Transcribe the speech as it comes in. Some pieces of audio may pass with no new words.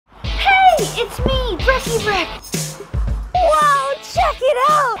it's me, Brecky Breck. Whoa, check it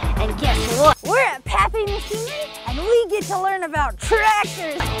out! And guess what? We're at Pappy Machinery, and we get to learn about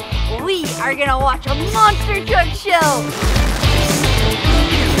tractors. We are gonna watch a monster truck show.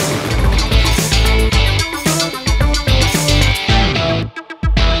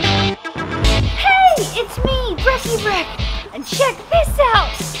 Hey, it's me, Brecky Breck. And check this out.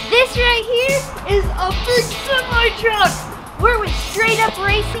 This right here is a big semi-truck. We're with straight up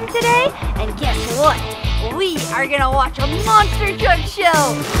racing today, and guess what? We are gonna watch a monster truck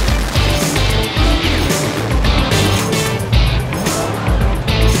show.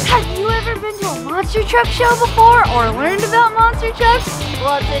 Have you ever been to a monster truck show before or learned about monster trucks?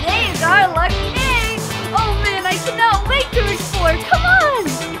 Well, today is our lucky day. Oh man, I cannot wait to explore. Come on.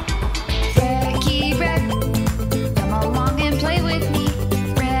 Brecky Breck, come along and play with me.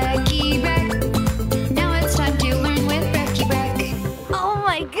 Brecky Breck, now it's time to learn with Brecky Breck. Oh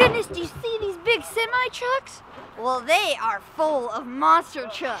my goodness, do you see these big semi-trucks? Well, they are full of monster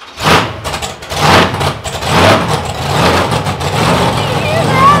trucks. Did you hear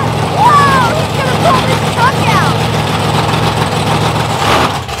that? Whoa, he's gonna pull this truck out.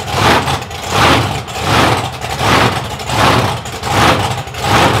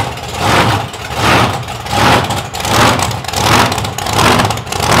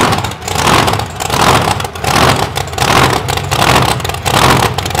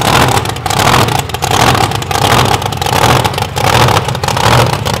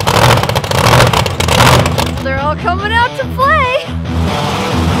 Coming out to play.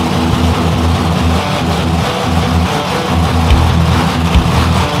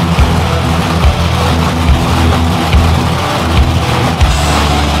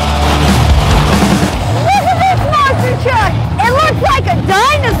 Look at this monster truck. It looks like a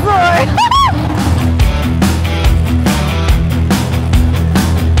dinosaur.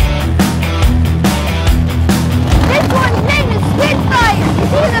 This one's name is Spitfire. You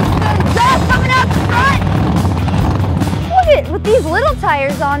see the exhaust coming out the front? With these little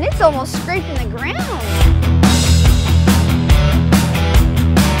tires on, it's almost scraping the ground.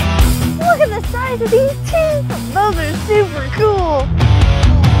 Look at the size of these teeth. Those are super cool.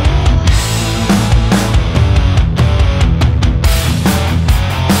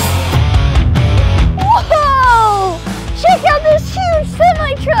 Whoa! Check out this huge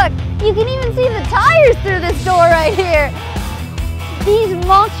semi-truck. You can even see the tires through this door right here. These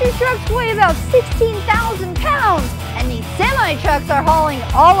monster trucks weigh about 16,000 pounds. And these semi-trucks are hauling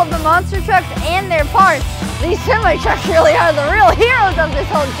all of the monster trucks and their parts. These semi-trucks really are the real heroes of this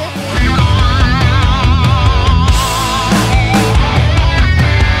whole jitney.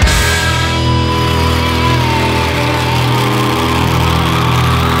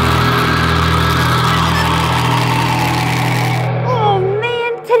 Oh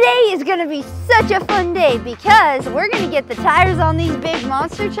man, today is gonna be such a fun day because we're gonna get the tires on these big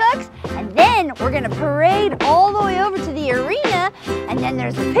monster trucks, and then we're gonna parade all the way over to the arena, and then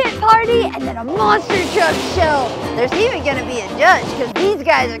there's a pit party, and then a monster truck show. There's even gonna be a judge because these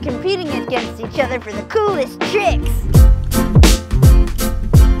guys are competing against each other for the coolest tricks.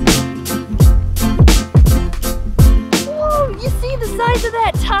 Whoa, you see the size of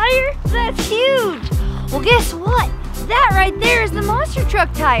that tire? That's huge. Well, guess what? That right there is the monster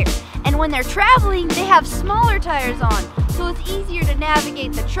truck tire. And when they're traveling, they have smaller tires on, so it's easier to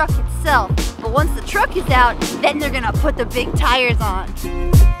navigate the truck itself. But once the truck is out, then they're gonna put the big tires on.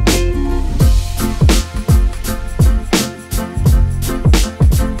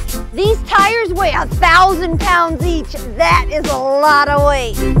 These tires weigh 1,000 pounds each. That is a lot of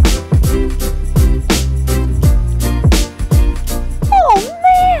weight. Oh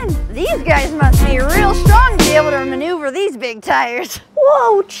man, these guys must be real strong to be able to maneuver these big tires.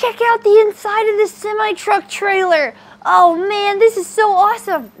 Whoa, check out the inside of this semi-truck trailer. Oh man, this is so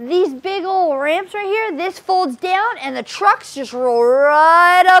awesome. These big old ramps right here, this folds down and the trucks just roll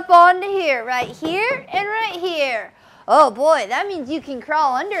right up onto here, right here and right here. Oh boy, that means you can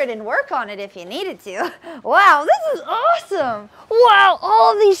crawl under it and work on it if you needed to. Wow, this is awesome. Wow,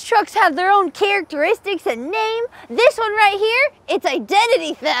 all of these trucks have their own characteristics and name. This one right here, it's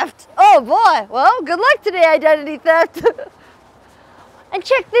identity theft. Oh boy, well, good luck today, identity theft. And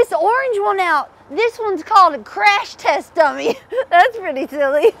check this orange one out. This one's called a crash test dummy. That's pretty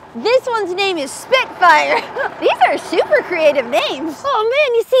silly. This one's name is Spitfire. These are super creative names. Oh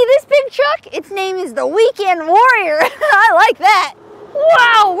man, you see this big truck? Its name is the Weekend Warrior. I like that.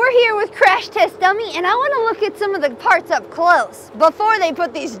 Wow, we're here with Crash Test Dummy, and I want to look at some of the parts up close before they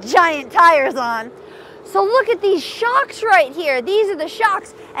put these giant tires on. So look at these shocks right here. These are the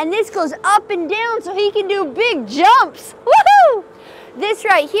shocks, and this goes up and down so he can do big jumps. Woohoo! This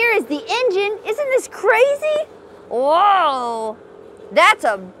right here is the engine. Isn't this crazy? Whoa, that's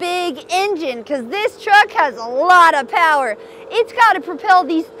a big engine because this truck has a lot of power. It's got to propel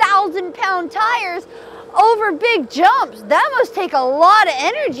these 1,000-pound tires over big jumps. That must take a lot of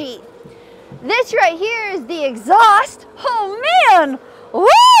energy. This right here is the exhaust. Oh man,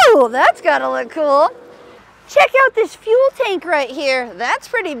 woo, that's gotta look cool. Check out this fuel tank right here. That's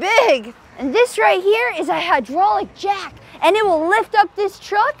pretty big. And this right here is a hydraulic jack, and it will lift up this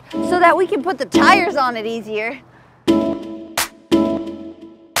truck so that we can put the tires on it easier.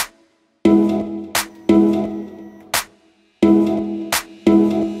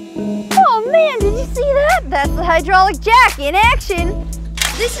 Oh man, did you see that? That's the hydraulic jack in action.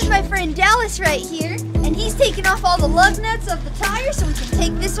 This is my friend Dallas right here, and he's taking off all the lug nuts of the tires so we can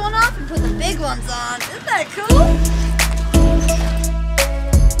take this one off and put the big ones on. Isn't that cool?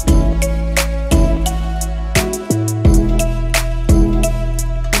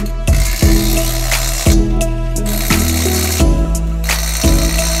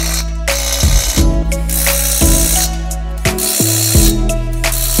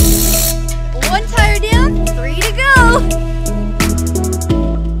 One tire down, 3 to go.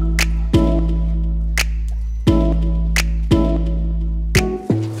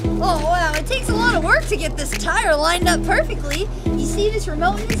 To get this tire lined up perfectly. You see this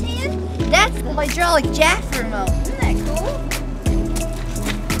remote in his hand? That's the hydraulic jack remote. Isn't that cool?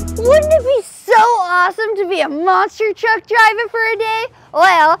 Wouldn't it be so awesome to be a monster truck driver for a day?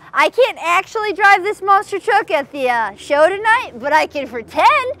 Well, I can't actually drive this monster truck at the show tonight, but I can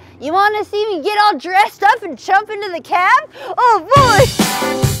pretend. You want to see me get all dressed up and jump into the cab? Oh boy!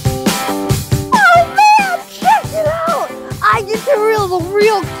 Oh man, check it out! I get to reel the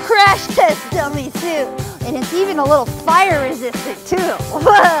real crash test dummy suit. And it's even a little fire resistant too.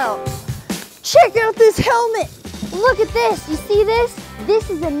 Whoa! Check out this helmet. Look at this, you see this? This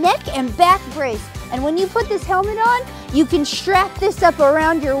is a neck and back brace. And when you put this helmet on, you can strap this up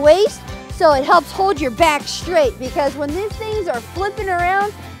around your waist so it helps hold your back straight, because when these things are flipping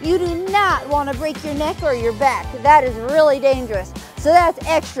around, you do not want to break your neck or your back. That is really dangerous. So that's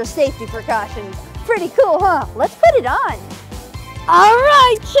extra safety precautions. Pretty cool, huh? Let's put it on. All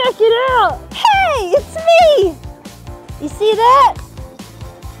right, check it out. Hey, it's me. You see that?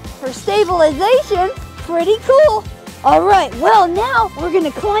 For stabilization, pretty cool. All right, well now we're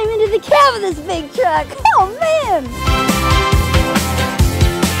gonna climb into the cab of this big truck. Oh man.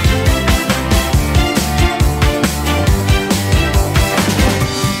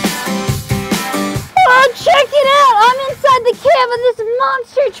 Oh, check it out. I'm inside the cab of this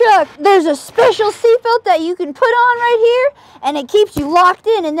monster truck. There's a special seatbelt that you can put on right here, and it keeps you locked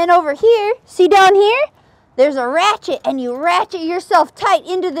in. And then over here, see down here? There's a ratchet, and you ratchet yourself tight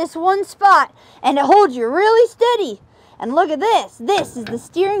into this one spot, and it holds you really steady. And look at this. This is the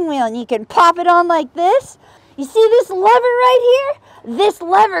steering wheel, and you can pop it on like this. You see this lever right here? This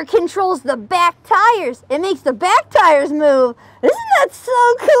lever controls the back tires. It makes the back tires move. Isn't that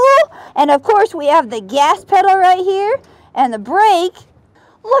so cool? And of course, we have the gas pedal right here and the brake.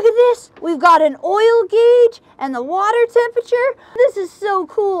 Look at this. We've got an oil gauge and the water temperature. This is so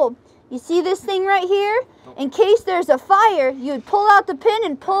cool. You see this thing right here? In case there's a fire, you'd pull out the pin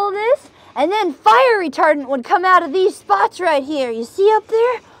and pull this, and then fire retardant would come out of these spots right here. You see up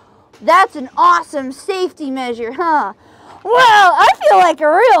there? That's an awesome safety measure, huh? Well, I feel like a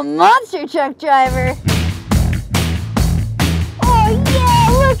real monster truck driver. Oh yeah,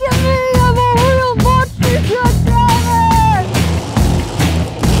 look at me, I'm a real monster truck driver!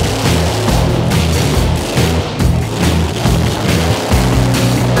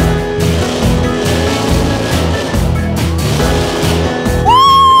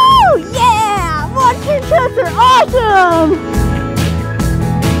 Woo! Yeah! Monster trucks are awesome!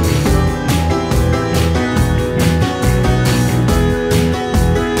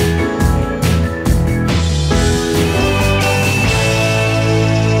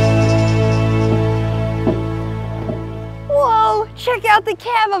 Check out the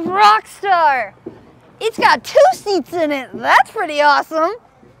cab of Rockstar. It's got 2 seats in it. That's pretty awesome.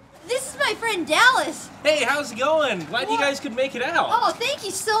 This is my friend Dallas. Hey, how's it going? Glad you guys could make it out. Oh, thank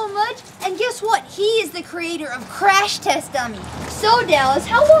you so much. And guess what? He is the creator of Crash Test Dummy. So Dallas,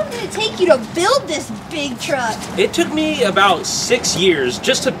 how long did it take you to build this big truck? It took me about 6 years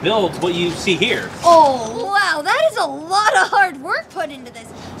just to build what you see here. Oh, wow. That is a lot of hard work put into this.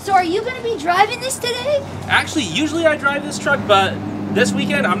 So are you going to be driving this today? Actually, usually I drive this truck, but this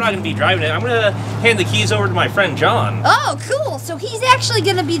weekend, I'm not going to be driving it. I'm going to hand the keys over to my friend John. Oh, cool. So he's actually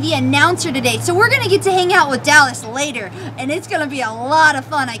going to be the announcer today. So we're going to get to hang out with Dallas later. And it's going to be a lot of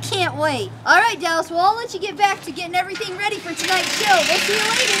fun. I can't wait. All right, Dallas. Well, I'll let you get back to getting everything ready for tonight's show. We'll see you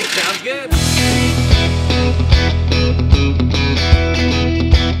later. Sounds good.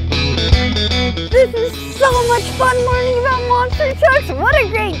 This is so much fun learning about monster trucks. What a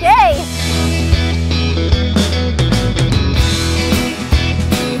great day.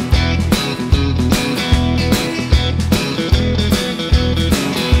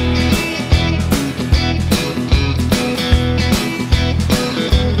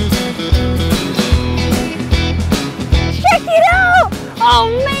 Check it out. Oh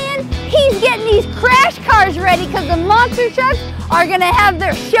man, he's getting these crash cars ready because the monster trucks are gonna have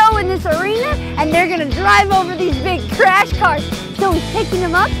their show in this arena and they're gonna drive over these big crash cars. So he's picking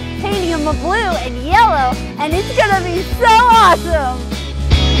them up, painting them a blue and yellow, and it's gonna be so awesome.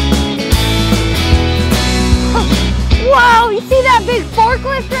 Wow, you see that big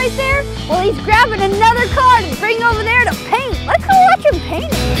forklift right there? Well, he's grabbing another car to bring over there to paint. Let's go watch him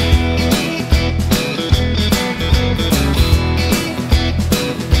paint it.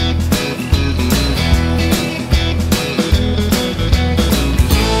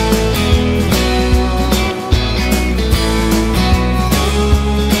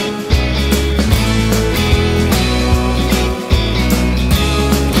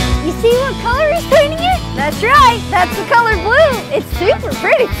 That's right, that's the color blue. It's super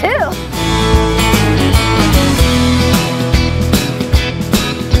pretty too.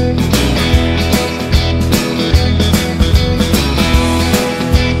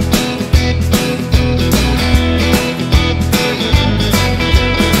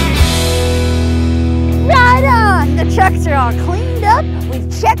 Right on, the trucks are all cleaned up.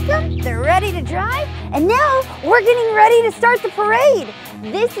 We've checked them, they're ready to drive. And now we're getting ready to start the parade.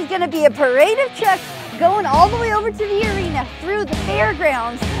 This is gonna be a parade of trucks going all the way over to the arena through the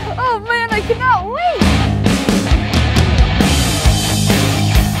fairgrounds. Oh man, I cannot wait!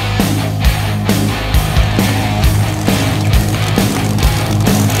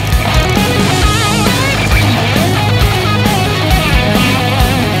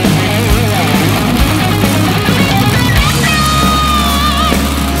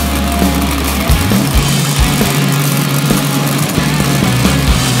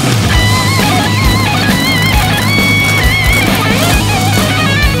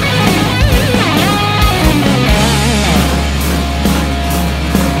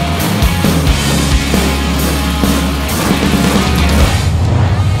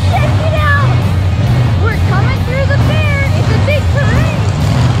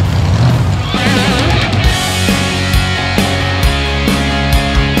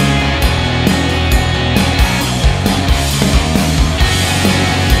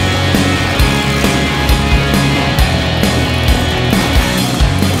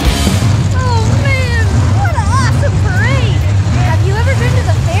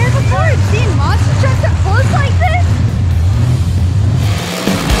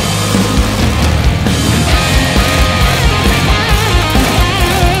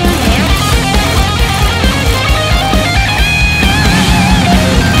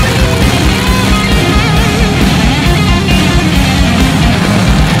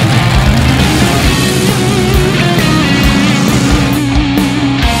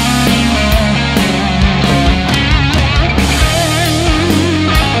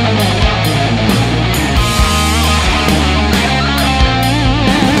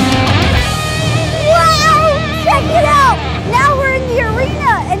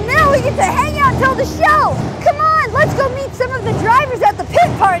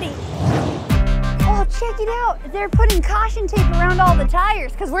 They're putting caution tape around all the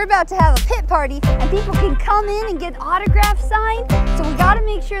tires because we're about to have a pit party and people can come in and get autographs signed. So we got to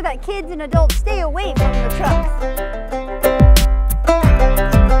make sure that kids and adults stay away from the trucks.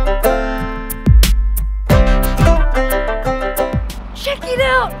 Check it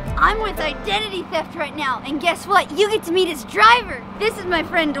out! I'm with Identity Theft right now, and guess what? You get to meet his driver. This is my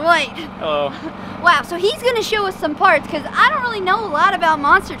friend Dwight. Hello. Wow, so he's gonna show us some parts because I don't really know a lot about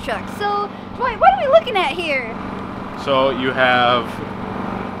monster trucks. So, Dwight, what are we looking at here? So you have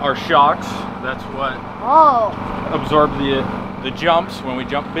our shocks. That's what absorb the jumps when we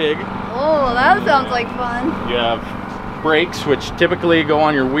jump big. Oh, that sounds like fun. You have brakes, which typically go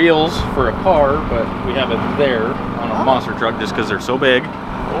on your wheels for a car, but we have it there on a monster truck just because they're so big.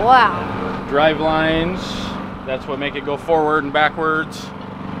 Wow. Drive lines, that's what make it go forward and backwards.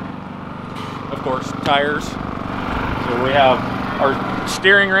 Of course, tires. So we have our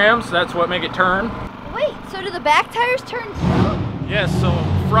steering rams, that's what make it turn. Wait, so do the back tires turn too? Yes, so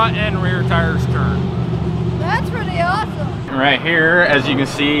front and rear tires turn. That's pretty awesome. Right here, as you can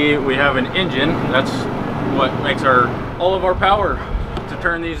see, we have an engine. That's what makes all of our power to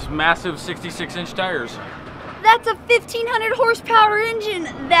turn these massive 66-inch tires. That's a 1,500 horsepower engine.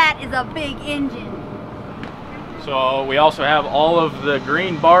 That is a big engine. So we also have all of the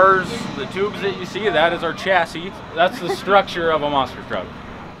green bars, the tubes that you see, that is our chassis. That's the structure of a monster truck.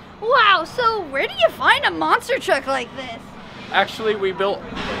 Wow, so where do you find a monster truck like this? Actually, we built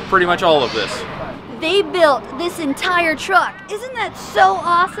pretty much all of this. They built this entire truck. Isn't that so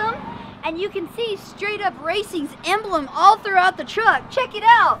awesome? And you can see Straight Up Racing's emblem all throughout the truck. Check it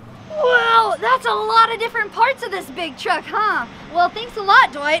out. Wow, that's a lot of different parts of this big truck, huh? Well, thanks a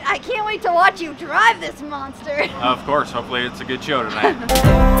lot, Dwight. I can't wait to watch you drive this monster. Of course, hopefully it's a good show tonight.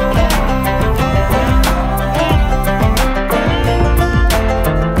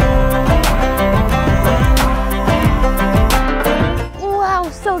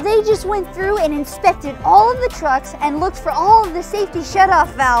 So they just went through and inspected all of the trucks and looked for all of the safety shutoff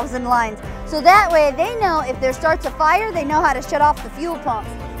valves and lines. So that way they know if there starts a fire, they know how to shut off the fuel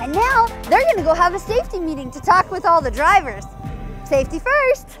pumps. And now they're gonna go have a safety meeting to talk with all the drivers. Safety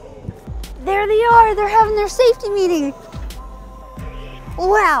first. There they are, they're having their safety meeting.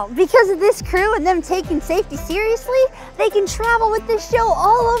 Wow, because of this crew and them taking safety seriously, they can travel with this show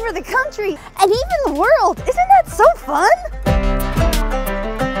all over the country and even the world. Isn't that so fun?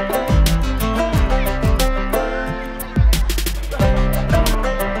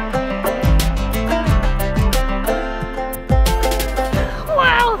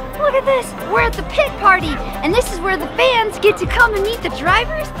 Look at this, we're at the pit party, and this is where the fans get to come and meet the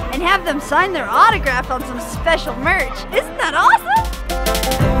drivers and have them sign their autograph on some special merch. Isn't that awesome?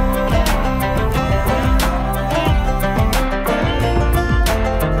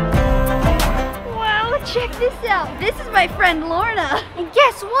 Wow, check this out. This is my friend Lorna. And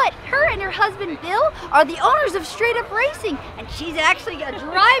guess what? Her and her husband Bill are the owners of Straight Up Racing, and she's actually a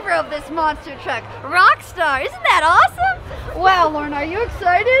driver of this monster truck, Rockstar. Isn't that awesome? Wow, Lorna, are you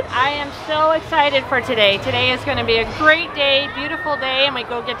excited? I am so excited for today. Today is going to be a great day, beautiful day, and we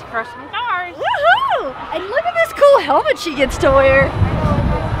go get to crush some cars. Woohoo! And look at this cool helmet she gets to wear.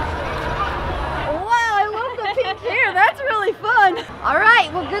 Wow, I love the pink hair. That's really fun. All right,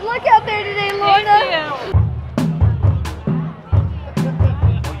 well, good luck out there today, Lorna. Thank you.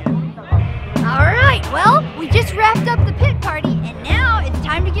 All right, well, we just wrapped up the pit party, and now it's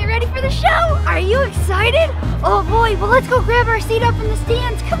time to get ready for the show. Are you excited? Oh boy, well, let's go grab our seat up in the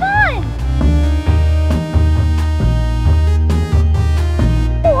stands. Come on.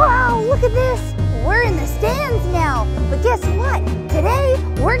 Wow, look at this. We're in the stands now. But guess what? Today,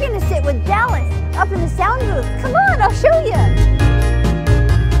 we're going to sit with Dallas up in the sound booth. Come on, I'll show you.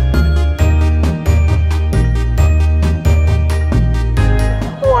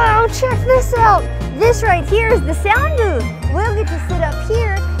 Wow, check this out. This right here is the sound booth. We'll get to sit up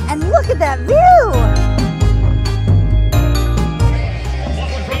here and look at that view.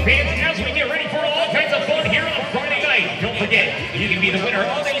 Fans, as we get ready for all kinds of fun here on Friday night, don't forget, you can be the winner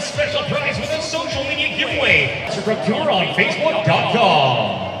of a special prize with a social media giveaway. Truck Tour on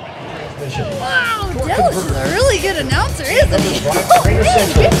Facebook.com. Wow, Dallas is a really good announcer, isn't he? Oh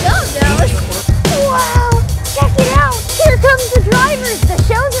man, good job, Dallas. Wow, check it out. Here comes the drivers. The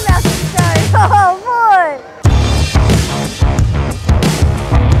show's about to start. Oh boy.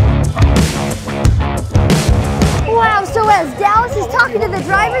 Wow, so as Dallas is talking to the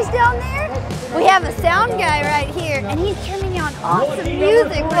drivers down there, we have a sound guy right here, and he's turning on awesome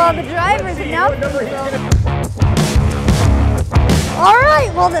music while the drivers announce themselves. All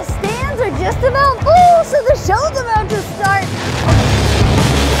right, well, the stands are just about full, so the show's about to start.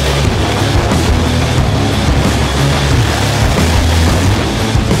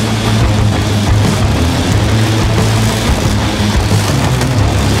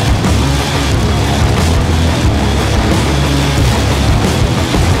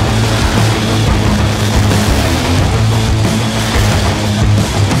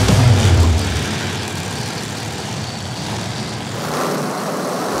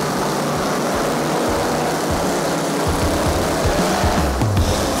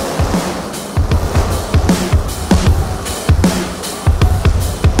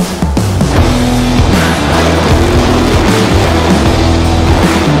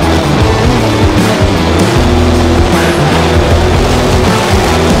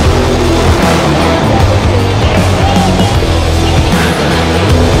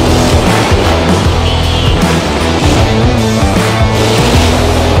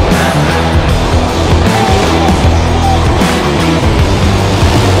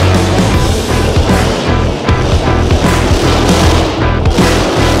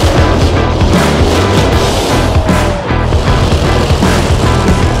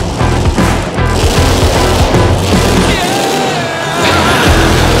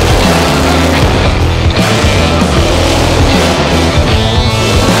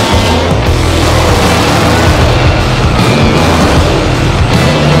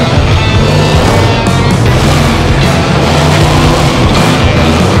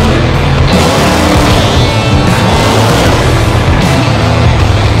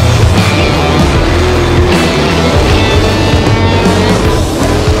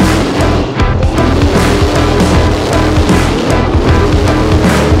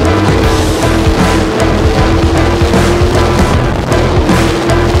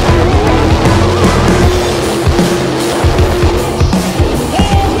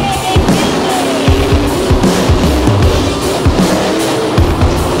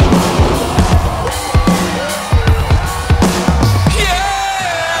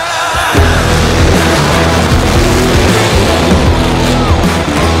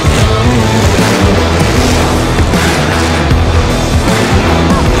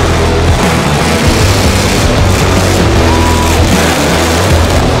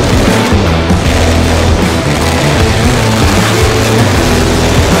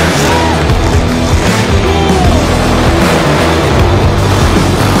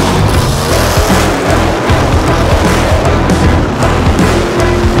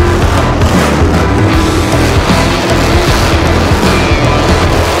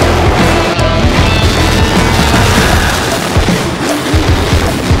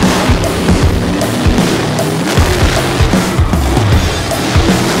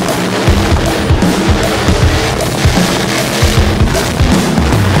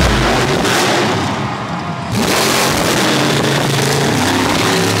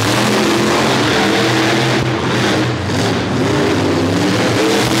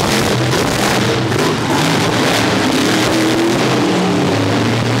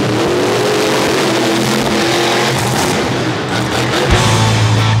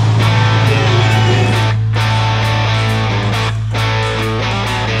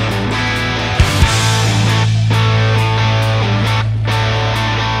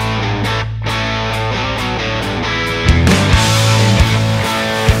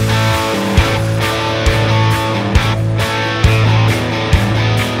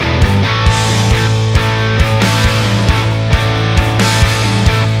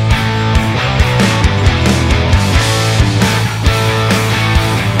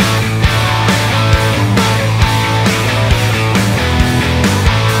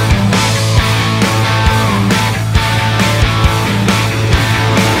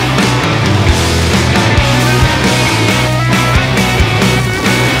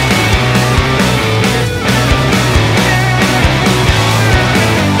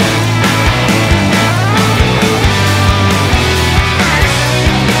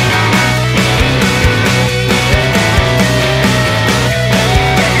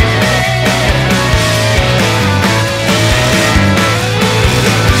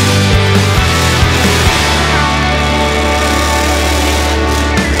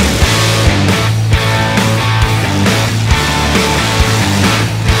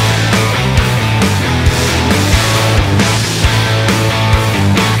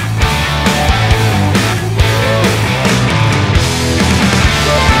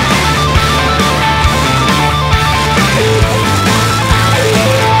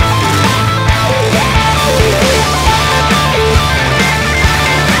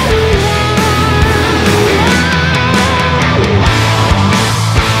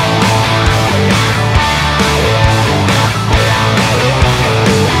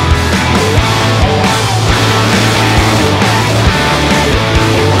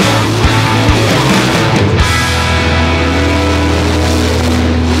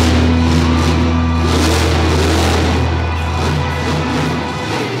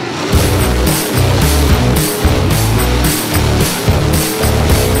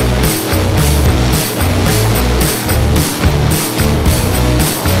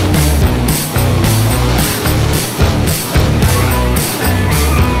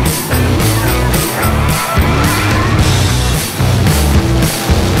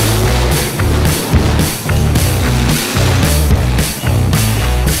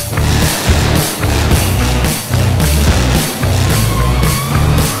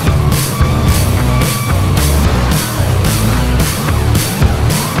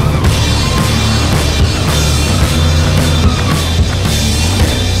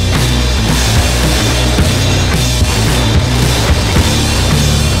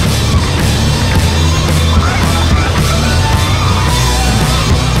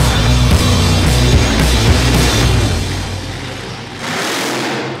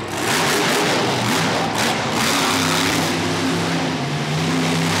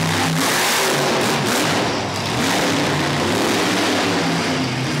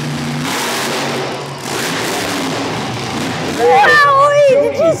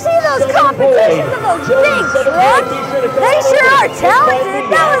 those competitions of those big trucks. They sure are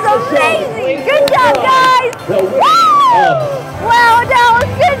talented. That was amazing. Good job, guys. Woo! Wow, that was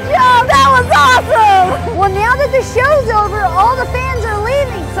good job. That was awesome. Well, now that the show's over, all the fans are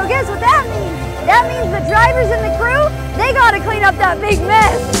leaving. So guess what that means? That means the drivers and the crew, they gotta clean up that big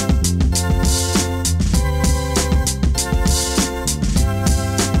mess.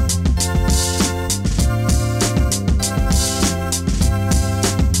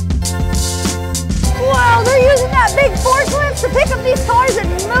 Wow, they're using that big forklift to pick up these cars and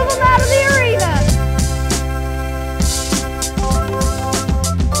move them out of the arena.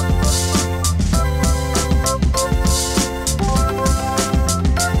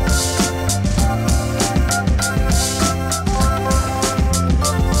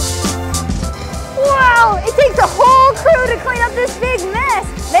 Wow, it takes a whole crew to clean up this big mess.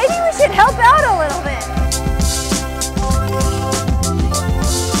 Maybe we should help out a little bit.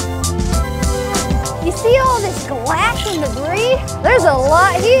 You see all this glass and debris? There's a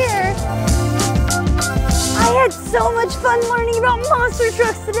lot here. I had so much fun learning about monster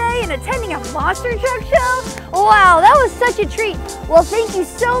trucks today and attending a monster truck show. Wow, that was such a treat. Well, thank you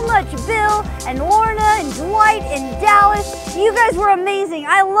so much, Bill and Lorna and Dwight and Dallas. You guys were amazing.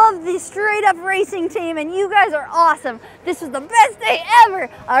 I love the straight up racing team and you guys are awesome. This was the best day ever.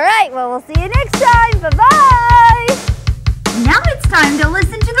 All right, well, we'll see you next time. Bye-bye. Now it's time to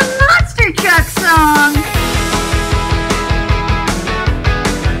listen to the monster truck song.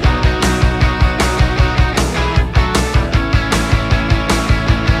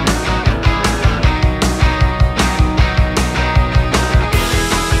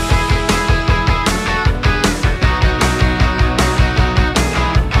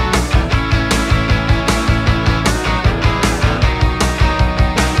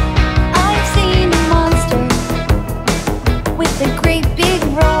 I've seen a monster with a great big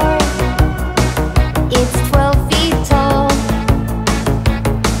roar. It's 12 feet tall,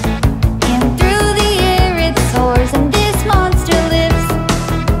 and through the air it soars. And this monster lives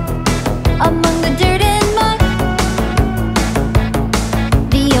among the dirt and muck.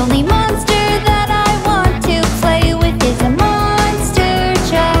 The only monster that I want to play with is a monster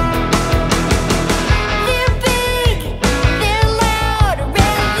truck. They're big, they're loud,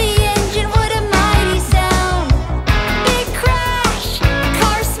 rev the engine, what a mighty sound. Big crash,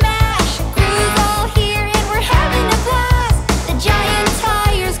 car smash, crews all here and we're having a blast. The giant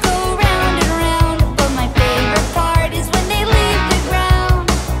tires go round and round, but my favorite part is when they leave the ground.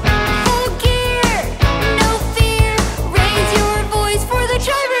 Full gear, no fear, raise your voice for the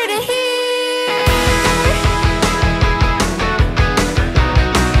driver to hear.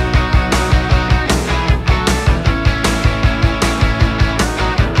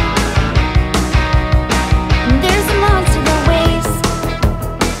 There's a monster that weighs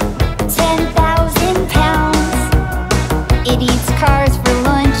 10,000 pounds. It eats cars for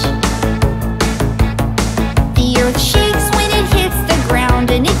lunch. The earth shakes when it hits the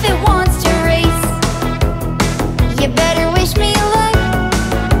ground, and if it wants to race, you better wish me luck.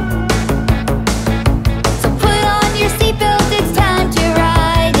 So put on your seatbelt, it's time to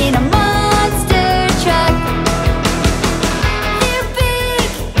ride in a monster truck. They're big,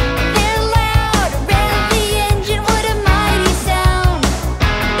 they're loud, rev the engine, what a mighty sound.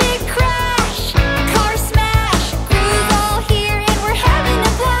 Big crash, car smash, crews all here and we're having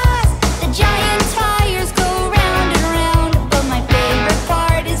a blast. The giant tires go round and round, but my favorite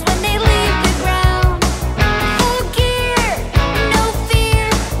part is when they leave the ground. Full gear, no fear,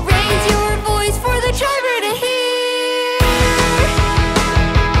 raise your voice for the driver to hear.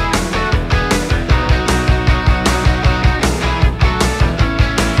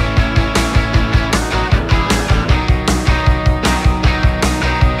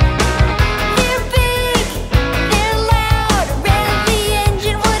 They're big, they're loud, rev the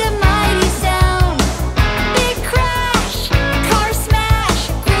engine, what a mighty sound. Big crash, car smash,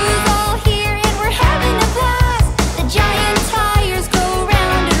 crews all here and we're having a blast. The giant tires go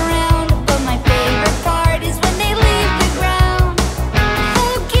round and round, but my favorite part is when they leave the ground.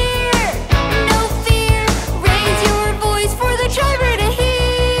 Full gear, no fear, raise your voice for the driver to hear.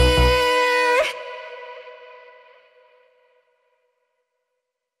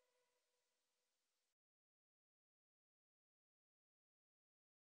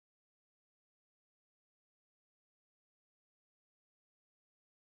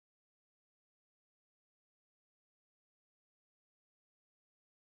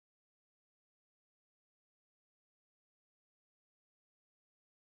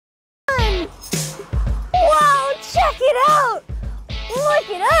 Whoa, check it out! Look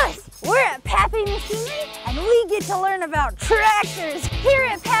at us! We're at Pappy Pape Machinery, and we get to learn about tractors. Here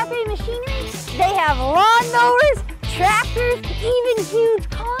at Pape Machinery, they have lawnmowers, tractors, even huge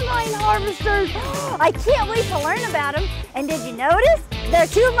combine harvesters. I can't wait to learn about them. And did you notice? They're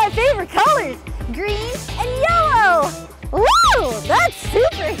two of my favorite colors, green and yellow. Woo! That's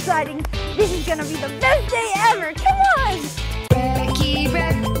super exciting. This is gonna be the best day ever. Come on! Brecky,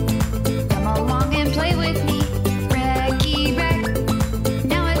 Breck, come along and play with me. Brecky, Breck,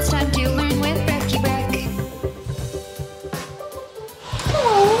 now it's time to learn with Brecky, Breck.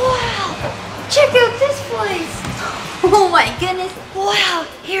 Oh, wow! Check out this place! Oh my goodness! Wow!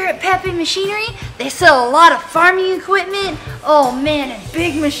 Here at Pape Machinery, they sell a lot of farming equipment. Oh man, and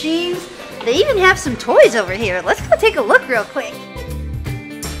big machines. They even have some toys over here. Let's go take a look real quick.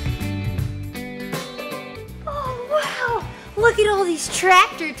 Oh wow! Look at all these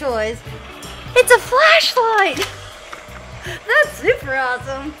tractor toys. It's a flashlight! That's super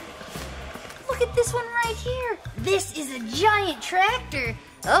awesome. Look at this one right here. This is a giant tractor.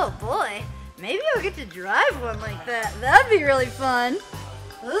 Oh boy, maybe I'll get to drive one like that. That'd be really fun.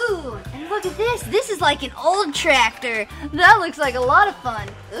 Ooh, and look at this. This is like an old tractor. That looks like a lot of fun.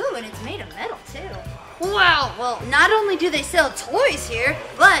 Ooh, and it's made of metal too. Wow, well, not only do they sell toys here,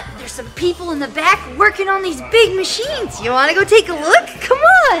 but there's some people in the back working on these big machines. You want to go take a look? Come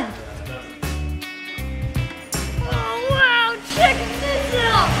on. Oh, wow, check this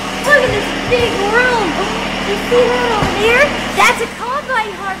out. Look at this big room. You see that over there? That's a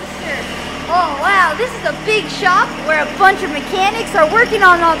combine harvester. Oh wow, this is a big shop where a bunch of mechanics are working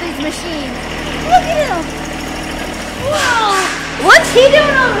on all these machines. Look at him! Wow! What's he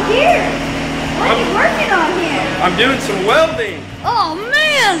doing over here? What are you working on here? I'm doing some welding. Oh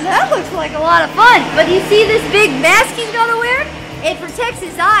man, that looks like a lot of fun. But you see this big mask he's gonna wear? It protects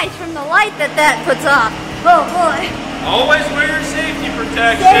his eyes from the light that puts off. Oh boy. Always wear your safety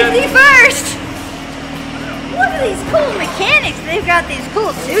protection. Safety first! Look at these cool mechanics. They've got these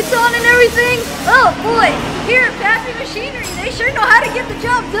cool suits on and everything. Oh boy, here at Pape Machinery, they sure know how to get the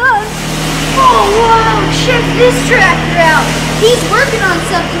job done. Oh wow, check this tractor out. He's working on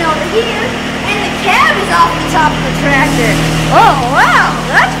something over here, and the cab is off the top of the tractor. Oh wow,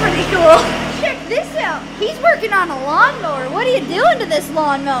 that's pretty cool. Check this out. He's working on a lawnmower. What are you doing to this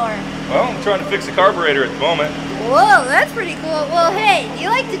lawnmower? Well, I'm trying to fix the carburetor at the moment. Whoa, that's pretty cool. Well, hey, do you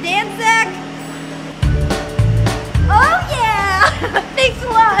like to dance, Zach? Oh yeah! Thanks a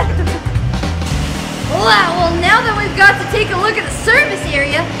lot! Wow, well now that we've got to take a look at the service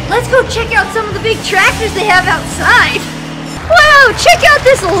area, let's go check out some of the big tractors they have outside. Wow, check out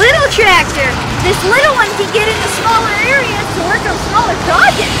this little tractor! This little one can get into smaller areas to work on smaller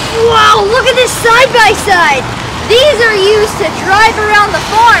projects. Wow, look at this side-by-side! These are used to drive around the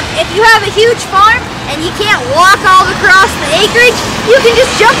farm. If you have a huge farm and you can't walk all across the acreage, you can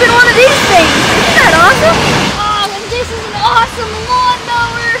just jump in one of these things. Isn't that awesome? This is an awesome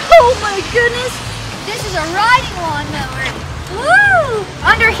lawnmower! Oh my goodness! This is a riding lawnmower! Woo!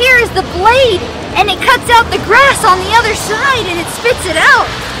 Under here is the blade, and it cuts out the grass on the other side and it spits it out.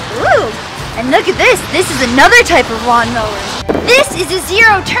 Woo! And look at this! This is another type of lawnmower. This is a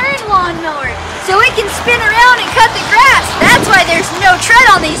zero-turn lawnmower, so it can spin around and cut the grass. That's why there's no tread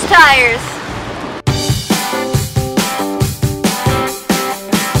on these tires.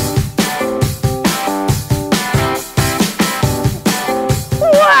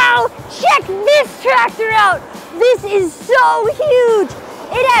 Check this tractor out! This is so huge!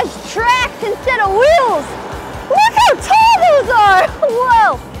 It has tracks instead of wheels! Look how tall those are!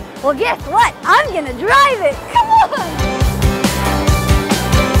 Whoa! Well, guess what? I'm gonna drive it! Come on!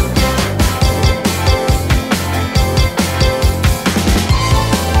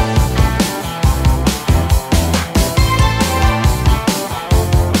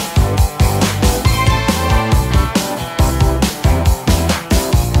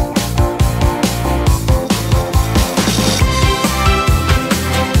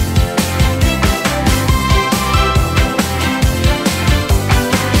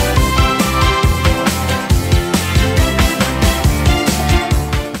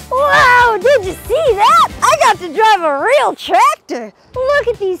 To drive a real tractor. Look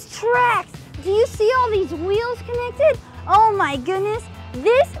at these tracks. Do you see all these wheels connected? Oh my goodness.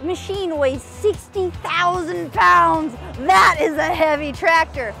 This machine weighs 60,000 pounds. That is a heavy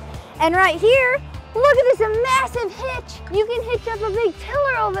tractor. And right here, look at this massive hitch. You can hitch up a big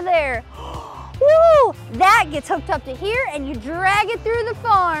tiller over there. Woo! That gets hooked up to here and you drag it through the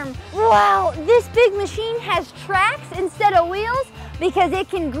farm. Wow, this big machine has tracks instead of wheels because it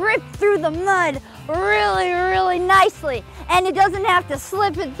can grip through the mud really nicely and it doesn't have to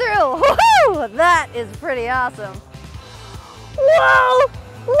slip it through. Woohoo! That is pretty awesome. Whoa!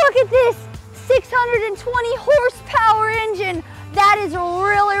 Look at this! 620 horsepower engine. That is a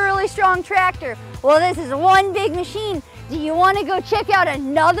really, really strong tractor. Well, this is one big machine. Do you want to go check out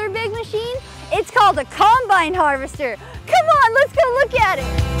another big machine? It's called a combine harvester. Come on, let's go look at it.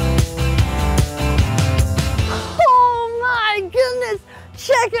 Oh my goodness,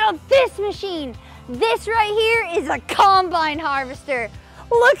 check out this machine. This right here is a combine harvester.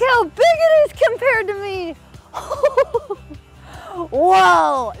 Look how big it is compared to me.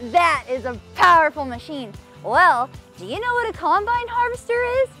 Whoa, that is a powerful machine. Well, do you know what a combine harvester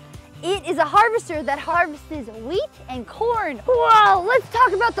is? It is a harvester that harvests wheat and corn. Whoa, let's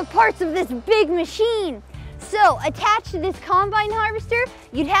talk about the parts of this big machine. So, attached to this combine harvester,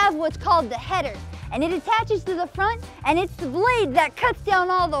 you'd have what's called the header. And it attaches to the front, and it's the blade that cuts down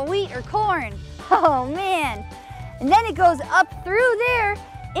all the wheat or corn. Oh man. And then it goes up through there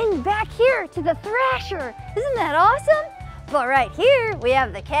and back here to the thrasher. Isn't that awesome? But right here, we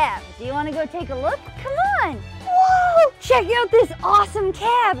have the cab. Do you want to go take a look? Come on. Whoa, check out this awesome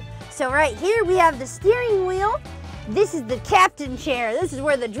cab. So right here, we have the steering wheel. This is the captain chair. This is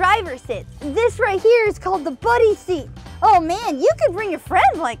where the driver sits. This right here is called the buddy seat. Oh man, you could bring a friend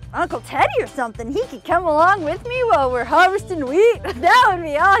like Uncle Teddy or something. He could come along with me while we're harvesting wheat. That would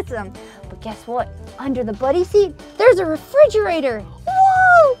be awesome. But guess what? Under the buddy seat, there's a refrigerator.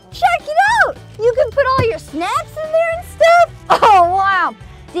 Whoa, check it out. You can put all your snacks in there and stuff. Oh wow.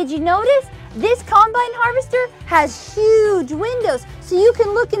 Did you notice? This combine harvester has huge windows, so you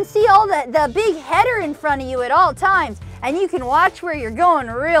can look and see all the big header in front of you at all times, and you can watch where you're going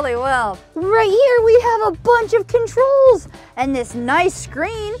really well. Right here we have a bunch of controls and this nice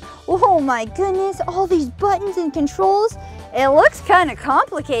screen. Oh my goodness, all these buttons and controls. It looks kind of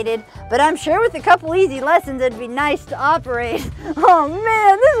complicated, but I'm sure with a couple easy lessons it'd be nice to operate. Oh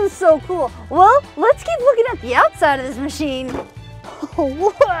man, this is so cool. Well, let's keep looking at the outside of this machine.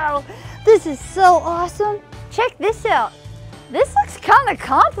 Oh wow. This is so awesome. Check this out. This looks kind of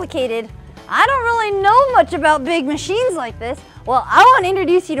complicated. I don't really know much about big machines like this. Well, I want to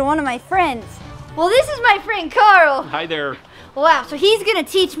introduce you to one of my friends. Well, this is my friend Carl. Hi there. Wow, so he's going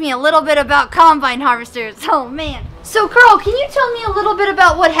to teach me a little bit about combine harvesters. Oh man. So Carl, can you tell me a little bit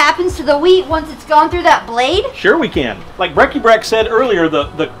about what happens to the wheat once it's gone through that blade? Sure we can. Like Breck said earlier,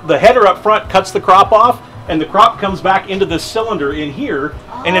 the header up front cuts the crop off, and the crop comes back into this cylinder in here,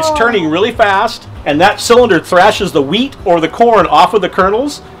 and it's turning really fast, and that cylinder thrashes the wheat or the corn off of the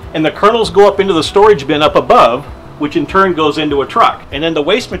kernels, and the kernels go up into the storage bin up above, which in turn goes into a truck, and then the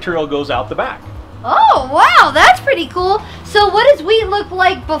waste material goes out the back. Oh wow, that's pretty cool. So what does wheat look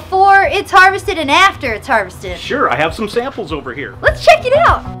like before it's harvested and after it's harvested? Sure, I have some samples over here. Let's check it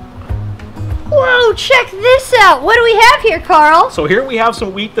out. Whoa, check this out. What do we have here, Carl? So here we have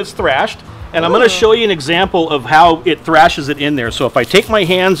some wheat that's thrashed, and I'm going to show you an example of how it thrashes it in there. So if I take my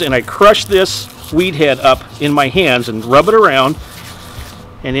hands and I crush this wheat head up in my hands and rub it around,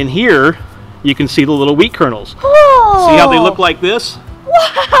 and in here you can see the little wheat kernels. Whoa. See how they look like this?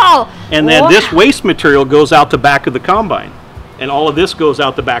 Wow! And then this waste material goes out the back of the combine, and all of this goes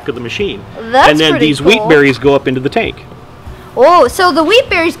out the back of the machine. That's and then pretty these cool. wheat berries go up into the tank. Oh, so the wheat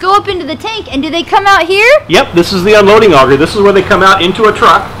berries go up into the tank, and do they come out here? Yep, this is the unloading auger. This is where they come out into a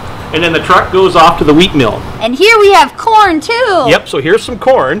truck, and then the truck goes off to the wheat mill. And here we have corn too. Yep, so here's some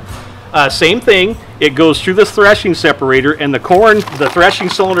corn. Same thing, it goes through this thrashing separator, and the thrashing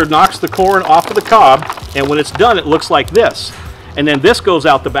cylinder knocks the corn off of the cob, and when it's done it looks like this. And then this goes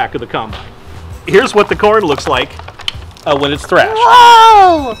out the back of the combine. Here's what the corn looks like when it's thrashed.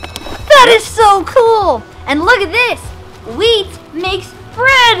 Whoa! That is so cool! And look at this! Wheat makes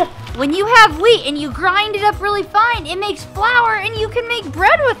bread! When you have wheat and you grind it up really fine, it makes flour and you can make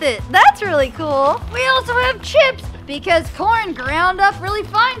bread with it. That's really cool. We also have chips because corn ground up really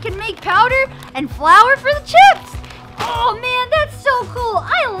fine can make powder and flour for the chips. Oh man, that's so cool.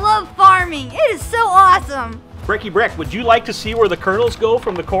 I love farming. It is so awesome. Breck, would you like to see where the kernels go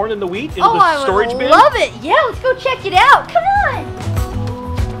from the corn and the wheat into the storage bin? I love it. Yeah, let's go check it out. Come on.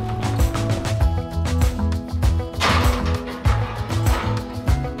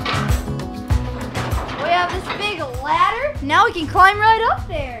 We have this big ladder. Now we can climb right up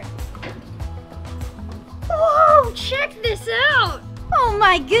there. Whoa, check this out. Oh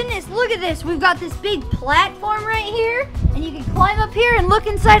my goodness, look at this. We've got this big platform right here, and you can climb up here and look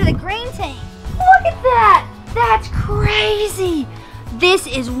inside of the grain tank. Look at that. That's crazy! This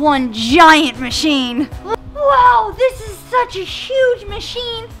is one giant machine. Wow, this is such a huge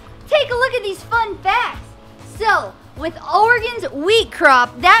machine. Take a look at these fun facts. So, with Oregon's wheat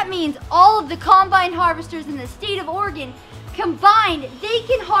crop, that means all of the combine harvesters in the state of Oregon combined, they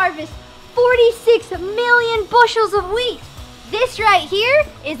can harvest 46 million bushels of wheat. This right here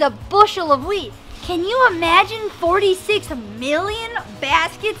is a bushel of wheat. Can you imagine 46 million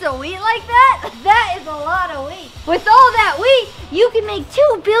baskets of wheat like that? That is a lot of wheat. With all that wheat, you can make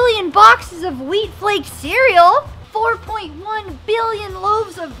 2 billion boxes of wheat flake cereal, 4.1 billion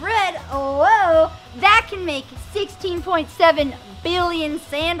loaves of bread. Whoa, that can make 16.7 billion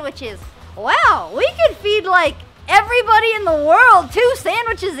sandwiches. Wow, we could feed like everybody in the world 2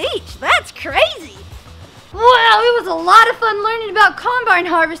 sandwiches each. That's crazy. Wow, it was a lot of fun learning about combine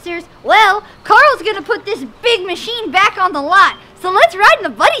harvesters. Well, Carl's gonna put this big machine back on the lot, so let's ride in the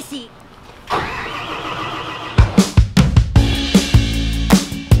buddy seat.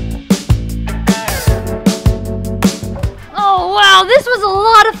 Oh wow, this was a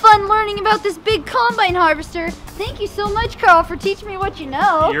lot of fun learning about this big combine harvester. Thank you so much, Carl, for teaching me what you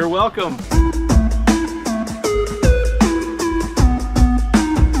know. You're welcome.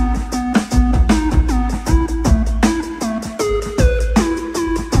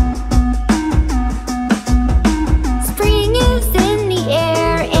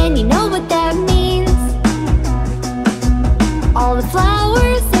 All the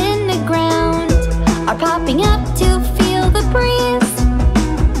flowers in the ground are popping up to feel the breeze.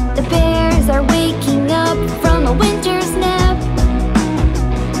 The bears are waking up from a winter's nap,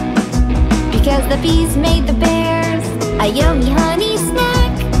 because the bees made the bears a yummy honey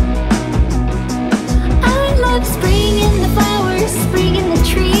snack. I love spring in the flowers, spring in the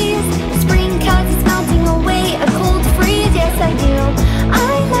trees, spring 'cause it's melting away a cold freeze. Yes, I do.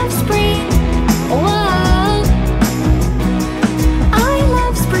 I love spring. Whoa.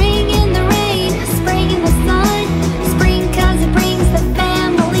 Spring in the rain, spring in the sun, spring 'cause it brings the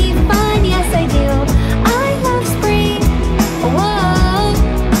family fun. Yes, I do. I love spring. Whoa.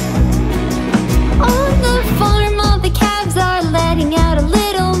 On the farm, all the calves are letting out a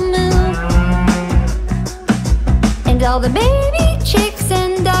little moo, and all the baby chicks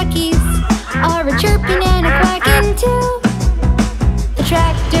and duckies are a chirping and a quacking too. The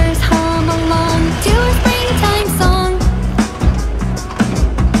tractors hum along to a springtime song.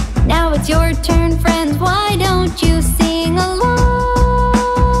 Now it's your turn, friends, why don't you sing along?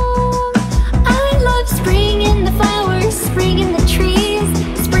 I love spring in the flowers, spring in the trees,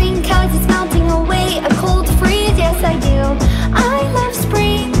 spring 'cause it's melting away a cold freeze. Yes, I do. I love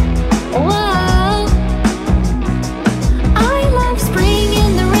spring. Whoa. I love spring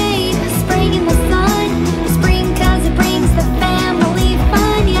in the rain, spring in the sun, spring 'cause it brings the family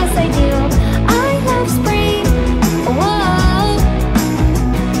fun. Yes, I do. I love spring. Whoa.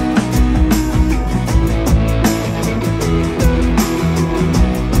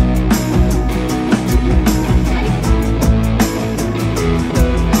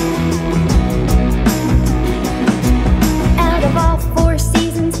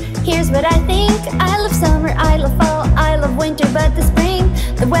 What I think, I love summer, I love fall, I love winter, but the spring,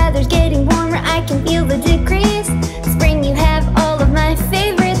 the weather's getting warmer, I can feel the decrease. Spring, you have all of my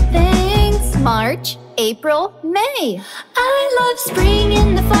favorite things. March, April, May. I love spring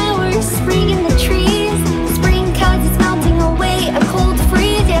in the flowers, spring in the trees, spring 'cause it's melting away a cold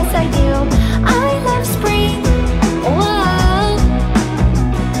freeze. Yes, I do. I love spring. Whoa.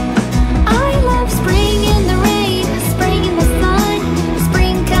 I love spring in the rain, spring in the sun,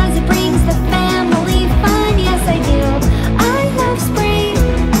 spring 'cause it brings the family fun. Yes, I do. I love spring.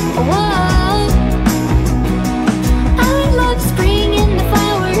 Whoa. I love spring in the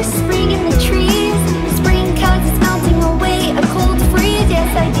flowers, spring in the trees, spring 'cause it's melting away a cold freeze.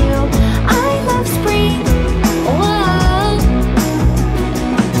 Yes, I do. I love spring. Whoa.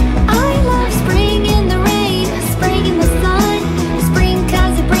 I love spring in the rain, spring in the sun, spring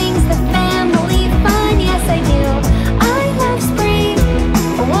 'cause it brings the family fun. Yes, I do. I love spring.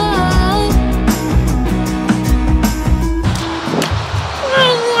 Whoa.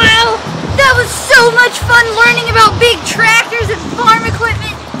 Oh, wow! That was so much fun learning about big tractors and farm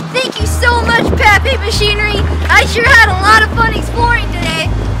equipment. Thank you so much, Pappy Machinery. I sure had a lot of fun exploring today.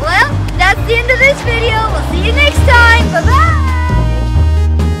 Well, that's the end of this video. We'll see you next time. Bye-bye!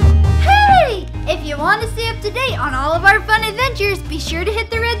 Hey! If you want to stay up to date on all of our fun adventures, be sure to hit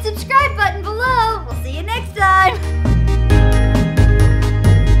the red subscribe button below. We'll see you next time.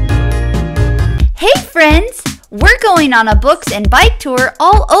 Hey friends! We're going on a books and bike tour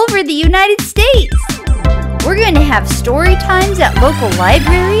all over the United States. We're going to have story times at local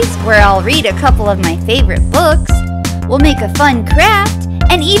libraries where I'll read a couple of my favorite books. We'll make a fun craft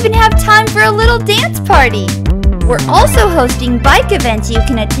and even have time for a little dance party. We're also hosting bike events you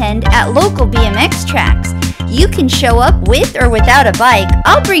can attend at local BMX tracks. You can show up with or without a bike.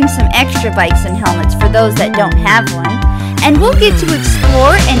 I'll bring some extra bikes and helmets for those that don't have one. And we'll get to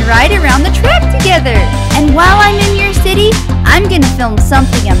explore and ride around the track together. And while I'm in your city, city, I'm gonna film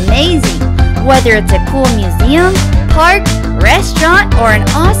something amazing. Whether it's a cool museum, park, restaurant, or an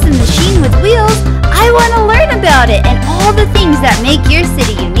awesome machine with wheels, I want to learn about it and all the things that make your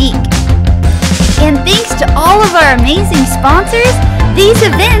city unique. And thanks to all of our amazing sponsors, these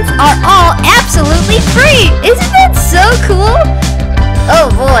events are all absolutely free! Isn't that so cool?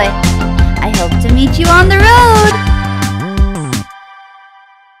 Oh boy, I hope to meet you on the road!